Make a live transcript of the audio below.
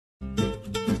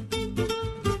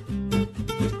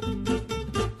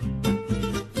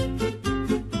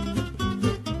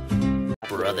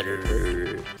brother.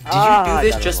 Did you do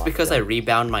this just because I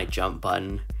rebound my jump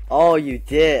button? Oh, you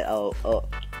did. Oh.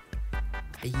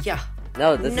 Yeah.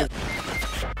 No, this is.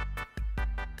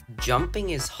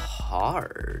 Jumping is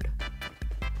hard.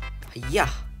 Yeah.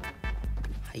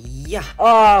 Yeah.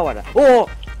 Oh, what? Oh.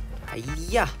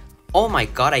 Yeah. Oh my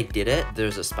god, I did it.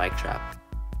 There's a spike trap.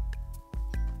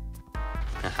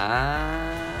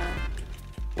 Haha.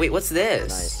 Wait, what's this?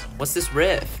 Nice. What's this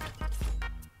rift?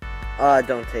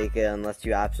 Don't take it unless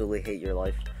you absolutely hate your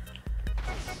life.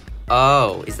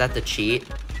 Oh, is that the cheat?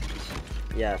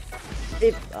 Yes.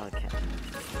 Okay.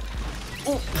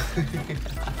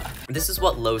 This is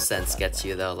what low sense gets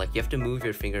you though. Like, you have to move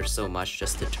your fingers so much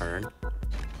just to turn.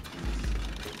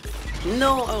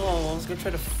 No, oh, I was gonna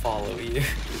try to follow you.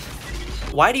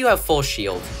 Why do you have full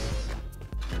shield?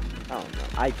 I don't know.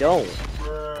 I don't.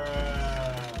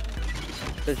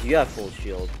 Because you have full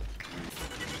shield.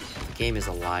 The game is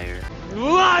a liar.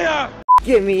 Liar!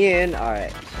 Get me in!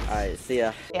 Alright, see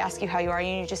ya. They ask you how you are,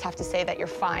 you just have to say that you're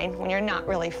fine when you're not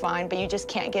really fine, but you just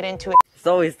can't get into it. It's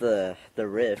always the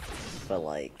rift, but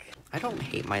like... I don't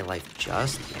hate my life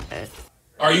just yet.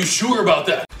 Are you sure about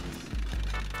that?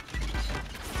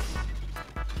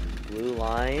 Blue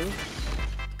line.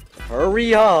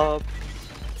 Hurry up!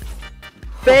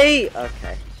 Bait!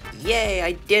 Okay. Yay,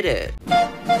 I did it!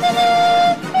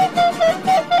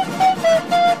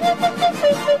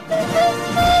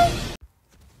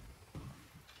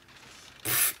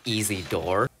 Easy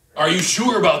door. Are you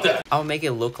sure about that? I'll make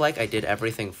it look like I did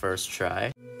everything first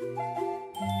try.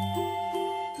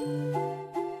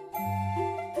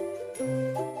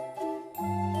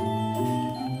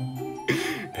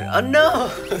 Oh no!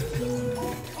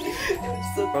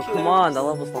 So Bro, come on, that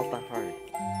level's not that hard.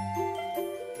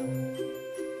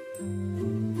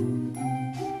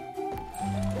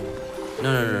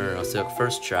 No. So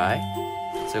first try.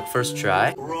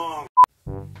 Wrong.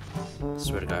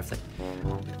 Swear to God,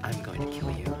 I'm going to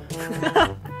kill you.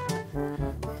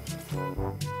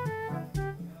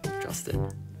 Justin,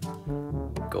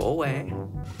 go away.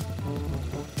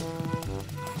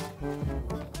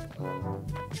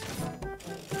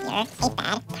 You're a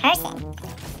bad person.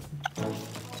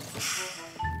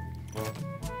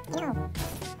 You.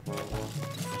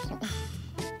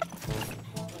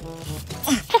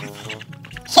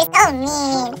 You're so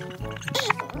mean.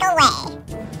 Go away.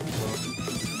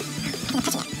 You're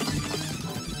so mean.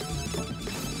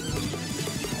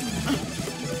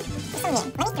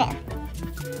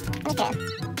 Let me through.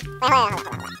 Wait.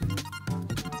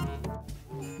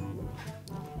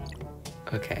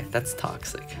 Okay, that's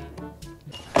toxic.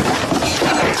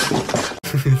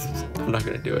 I'm not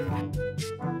gonna do it.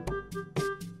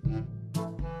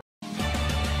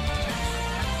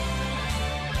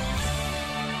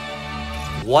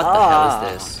 What the hell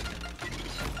is this?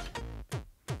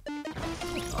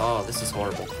 Oh, this is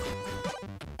horrible.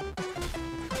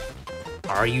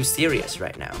 Are you serious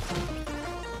right now?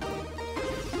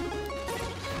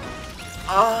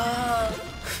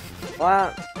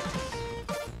 What?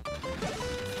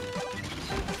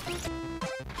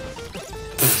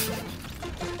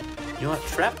 You know what?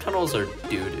 Trap tunnels are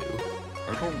doo-doo.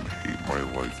 I don't hate my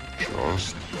life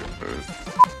just yet.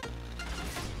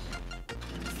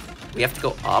 We have to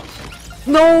go up.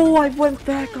 No, I went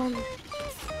back on.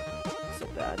 So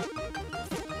bad.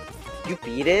 You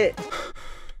beat it?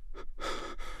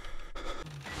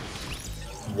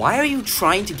 Why are you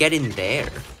trying to get in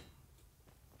there?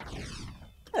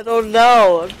 I don't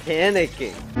know. I'm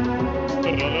panicking.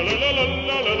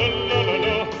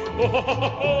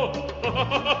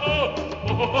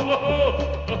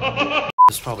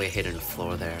 There's probably a hidden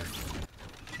floor there.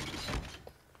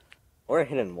 Or a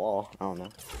hidden wall. I don't know.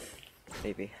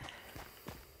 Maybe.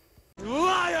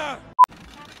 Liar!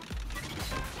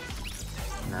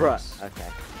 Nice. Bruh.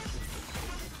 Okay.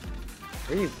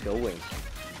 Where are you going?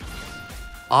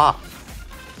 Ah.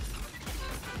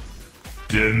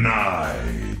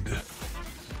 Denied.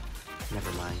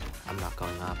 Never mind. I'm not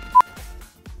going up.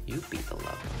 You beat the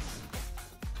level.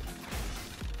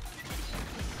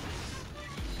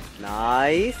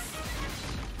 Nice.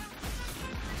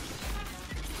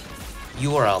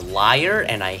 You are a liar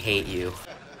and I hate you.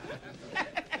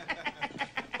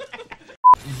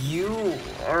 You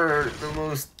are the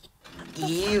most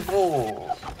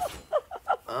evil.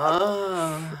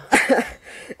 I'm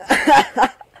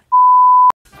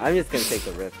just gonna take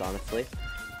the rift, honestly.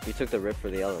 You took the rift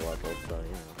for the other levels, so,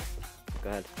 you know. Go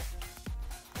ahead.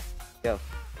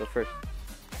 Go first.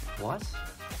 What?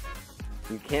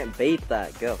 You can't bait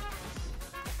that, go.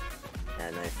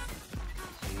 Yeah, nice.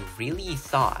 You really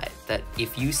thought that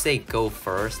if you say go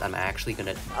first, I'm actually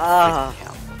gonna freaking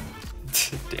help.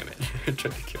 Damn it. I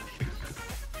tried to kill you.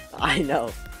 I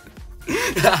know.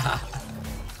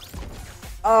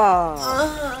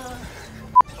 Oh.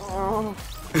 Oh.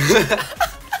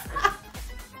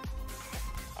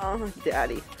 Oh,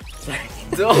 daddy.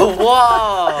 Oh,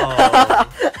 whoa!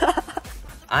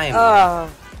 I'm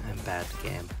bad at the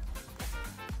game.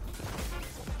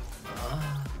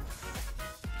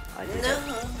 No.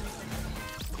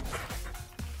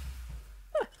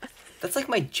 That's like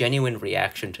my genuine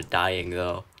reaction to dying,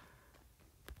 though.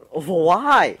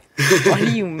 Why? Why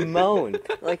do you moan?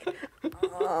 Like,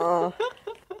 no.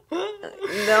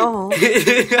 No.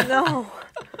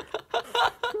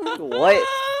 What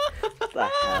the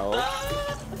hell?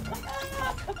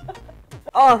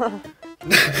 Oh.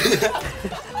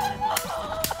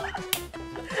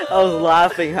 I was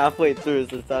laughing halfway through,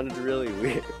 so it sounded really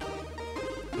weird.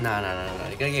 No.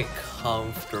 You gotta get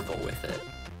comfortable with it.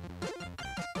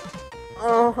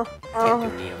 Can't do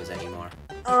Neos anymore.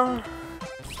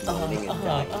 Moaning and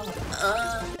dying.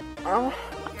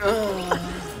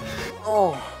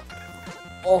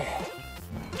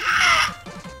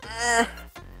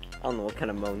 I don't know what kind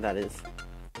of moan that is.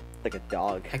 It's like a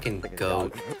dog. Heckin' like a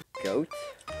goat. dog. Goat?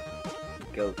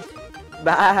 Goat.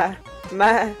 Bah!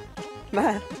 Ma!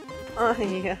 Ma! Oh,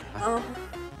 yeah. Oh.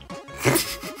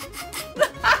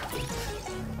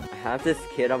 I have this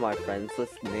kid on my friends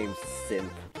list named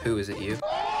Simp. Who is it, you?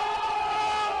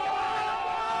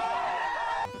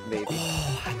 Maybe.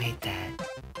 Oh, I made that.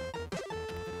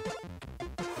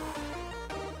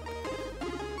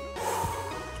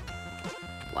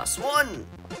 Last one!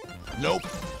 Nope.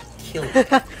 Kill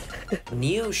it.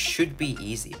 Neo should be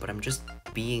easy, but I'm just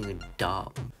being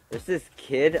dumb. There's this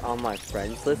kid on my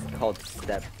friends list called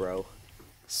Step Bro.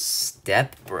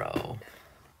 Step Bro.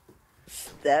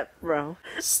 Step Bro.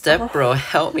 Step Bro,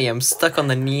 help me, I'm stuck on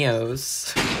the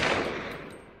Neos.